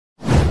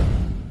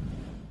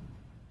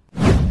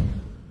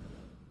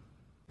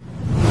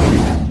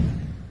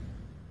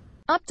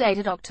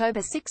Updated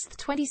October 6,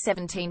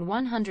 2017.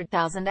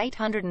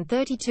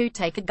 100,832.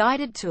 Take a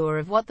guided tour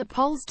of what the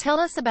polls tell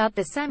us about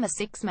the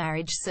samesex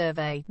marriage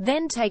survey.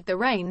 Then take the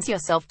reins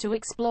yourself to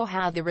explore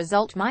how the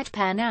result might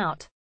pan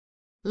out.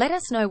 Let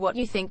us know what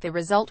you think the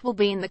result will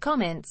be in the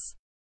comments.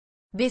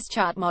 This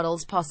chart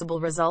models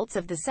possible results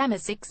of the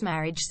samesex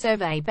marriage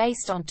survey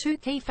based on two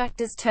key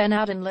factors: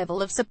 turnout and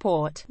level of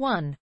support.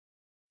 1.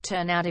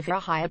 Turnout. If a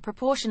higher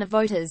proportion of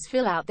voters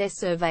fill out their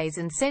surveys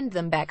and send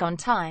them back on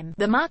time,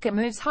 the marker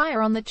moves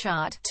higher on the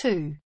chart.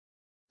 2.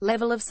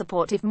 Level of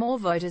support. If more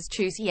voters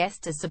choose yes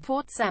to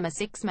support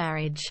samesex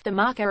marriage, the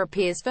marker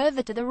appears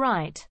further to the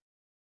right.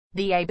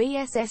 The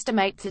ABS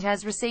estimates it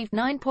has received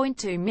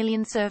 9.2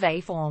 million survey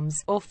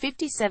forms, or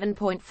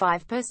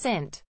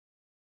 57.5%.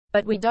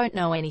 But we don't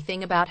know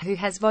anything about who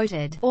has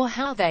voted, or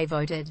how they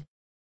voted.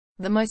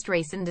 The most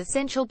recent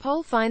Essential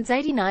poll finds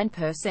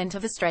 89%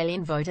 of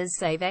Australian voters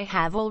say they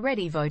have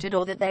already voted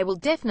or that they will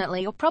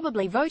definitely or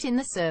probably vote in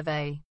the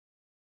survey.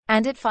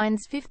 And it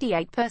finds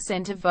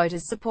 58% of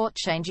voters support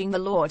changing the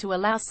law to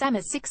allow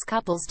samesex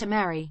couples to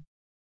marry.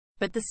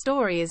 But the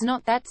story is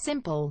not that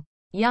simple.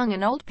 Young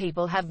and old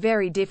people have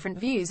very different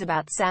views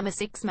about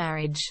samesex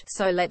marriage,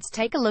 so let's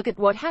take a look at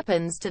what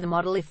happens to the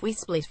model if we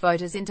split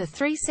voters into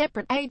three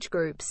separate age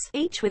groups,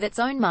 each with its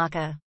own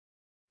marker.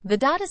 The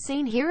data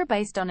seen here are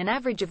based on an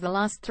average of the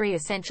last three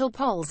Essential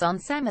polls on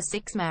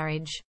samesex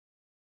marriage.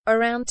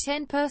 Around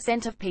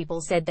 10% of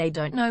people said they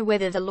don't know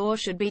whether the law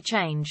should be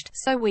changed,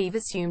 so we've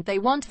assumed they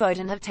won't vote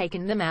and have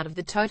taken them out of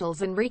the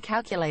totals and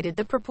recalculated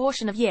the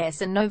proportion of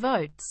yes and no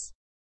votes.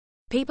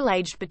 People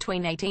aged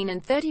between 18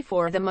 and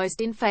 34 are the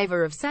most in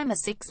favour of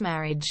samesex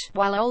marriage,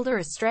 while older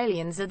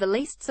Australians are the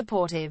least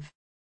supportive.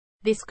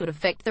 This could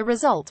affect the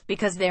result,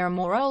 because there are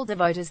more older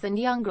voters than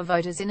younger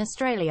voters in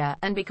Australia,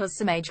 and because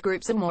some age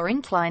groups are more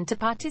inclined to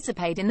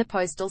participate in the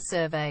postal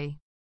survey.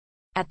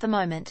 At the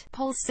moment,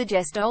 polls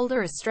suggest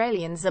older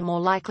Australians are more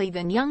likely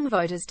than young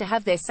voters to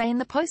have their say in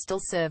the postal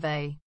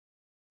survey.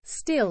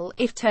 Still,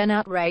 if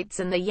turnout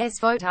rates and the yes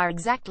vote are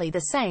exactly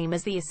the same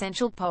as the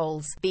Essential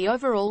polls, the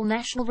overall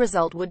national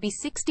result would be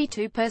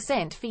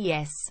 62% for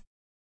yes.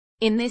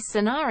 In this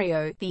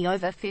scenario, the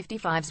over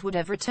 55s would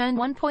have returned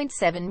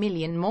 1.7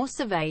 million more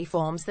survey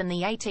forms than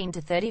the 18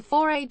 to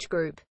 34 age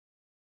group.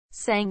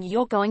 Saying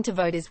you're going to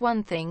vote is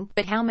one thing,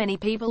 but how many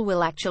people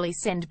will actually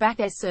send back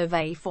their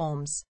survey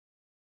forms?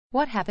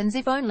 What happens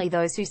if only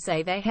those who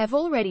say they have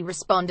already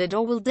responded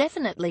or will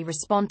definitely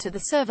respond to the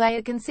survey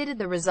are considered?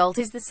 The result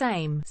is the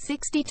same,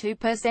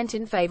 62%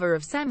 in favor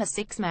of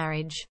samesex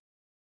marriage.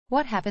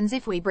 What happens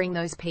if we bring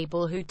those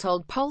people who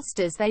told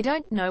pollsters they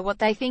don't know what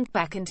they think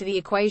back into the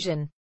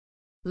equation?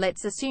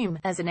 Let's assume,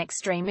 as an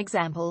extreme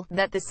example,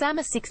 that the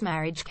samesex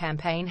marriage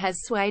campaign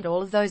has swayed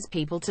all of those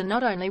people to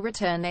not only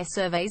return their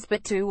surveys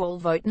but to all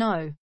vote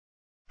no.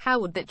 How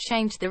would that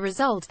change the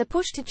result? The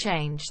push to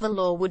change the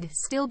law would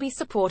still be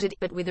supported,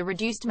 but with a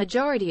reduced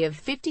majority of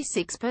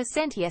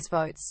 56% yes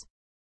votes.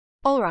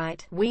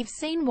 Alright, we've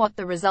seen what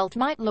the result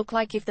might look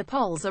like if the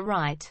polls are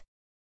right.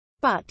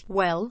 But,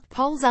 well,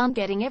 polls aren't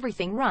getting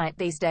everything right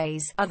these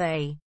days, are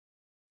they?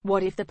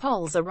 What if the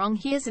polls are wrong?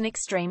 Here's an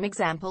extreme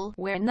example,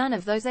 where none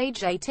of those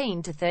aged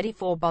 18 to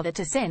 34 bother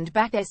to send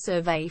back their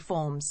survey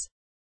forms.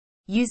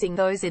 Using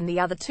those in the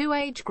other two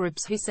age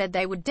groups who said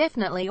they would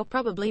definitely or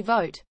probably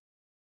vote.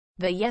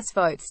 The yes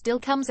vote still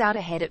comes out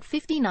ahead at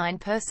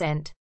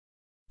 59%.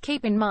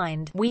 Keep in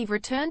mind, we've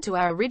returned to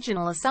our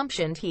original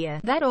assumption here,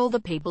 that all the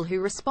people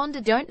who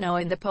responded don't know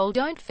in the poll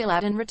don't fill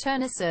out and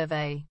return a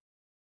survey.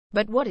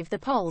 But what if the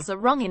polls are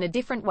wrong in a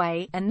different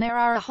way, and there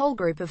are a whole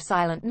group of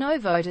silent no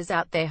voters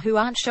out there who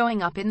aren't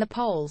showing up in the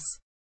polls?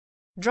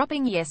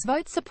 Dropping yes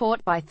vote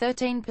support by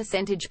 13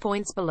 percentage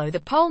points below the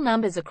poll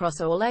numbers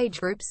across all age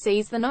groups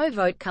sees the no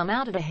vote come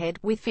out at ahead,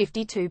 with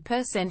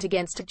 52%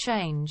 against a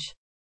change.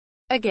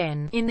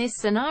 Again, in this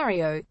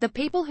scenario, the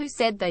people who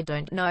said they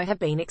don't know have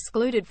been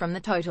excluded from the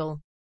total.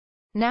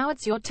 Now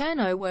it's your turn.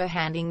 We're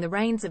handing the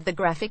reins of the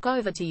graphic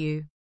over to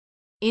you.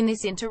 In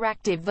this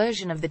interactive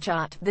version of the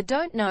chart, the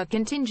don't know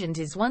contingent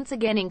is once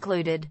again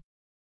included.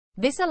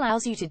 This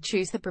allows you to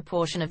choose the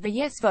proportion of the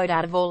yes vote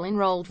out of all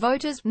enrolled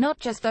voters, not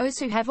just those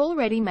who have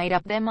already made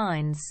up their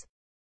minds.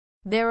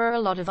 There are a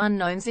lot of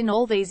unknowns in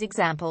all these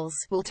examples.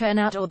 Will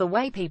turnout or the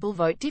way people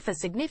vote differ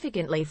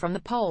significantly from the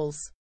polls?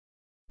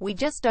 We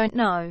just don't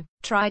know.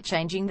 Try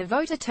changing the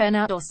voter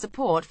turnout or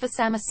support for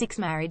samesex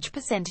marriage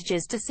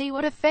percentages to see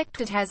what effect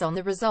it has on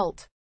the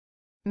result.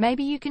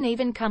 Maybe you can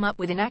even come up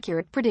with an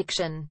accurate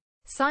prediction.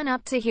 Sign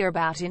up to hear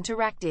about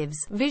interactives,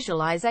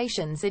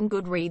 visualizations and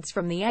good reads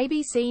from the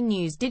ABC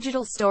News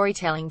digital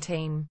storytelling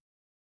team.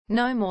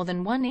 No more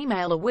than one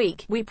email a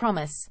week, we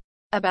promise.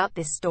 About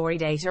this story,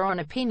 data on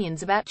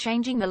opinions about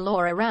changing the law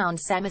around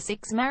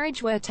same-sex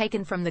marriage were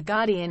taken from the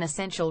Guardian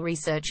Essential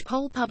Research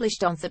poll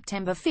published on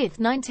September 5,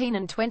 19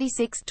 and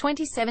 26,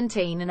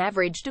 2017, and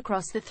averaged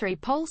across the three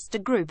polls. A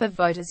group of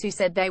voters who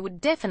said they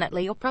would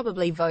definitely or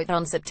probably vote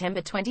on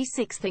September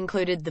 26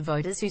 included the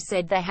voters who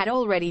said they had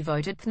already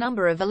voted. The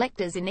number of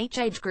electors in each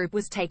age group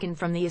was taken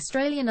from the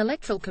Australian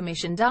Electoral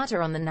Commission data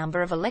on the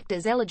number of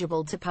electors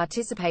eligible to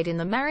participate in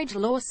the marriage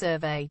law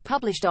survey,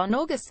 published on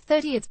August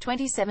 30,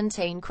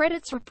 2017.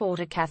 Credits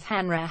reporter Kath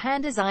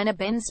Hanrahan, designer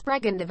Ben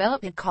Spraggan,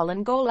 developer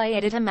Colin Gawley,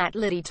 editor Matt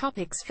Liddy.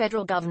 Topics: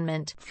 Federal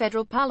Government,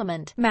 Federal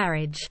Parliament,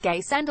 Marriage, Gay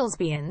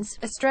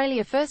Sandalsbians,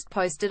 Australia. First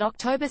posted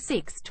October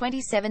 6,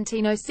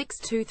 2017.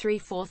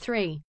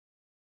 062343.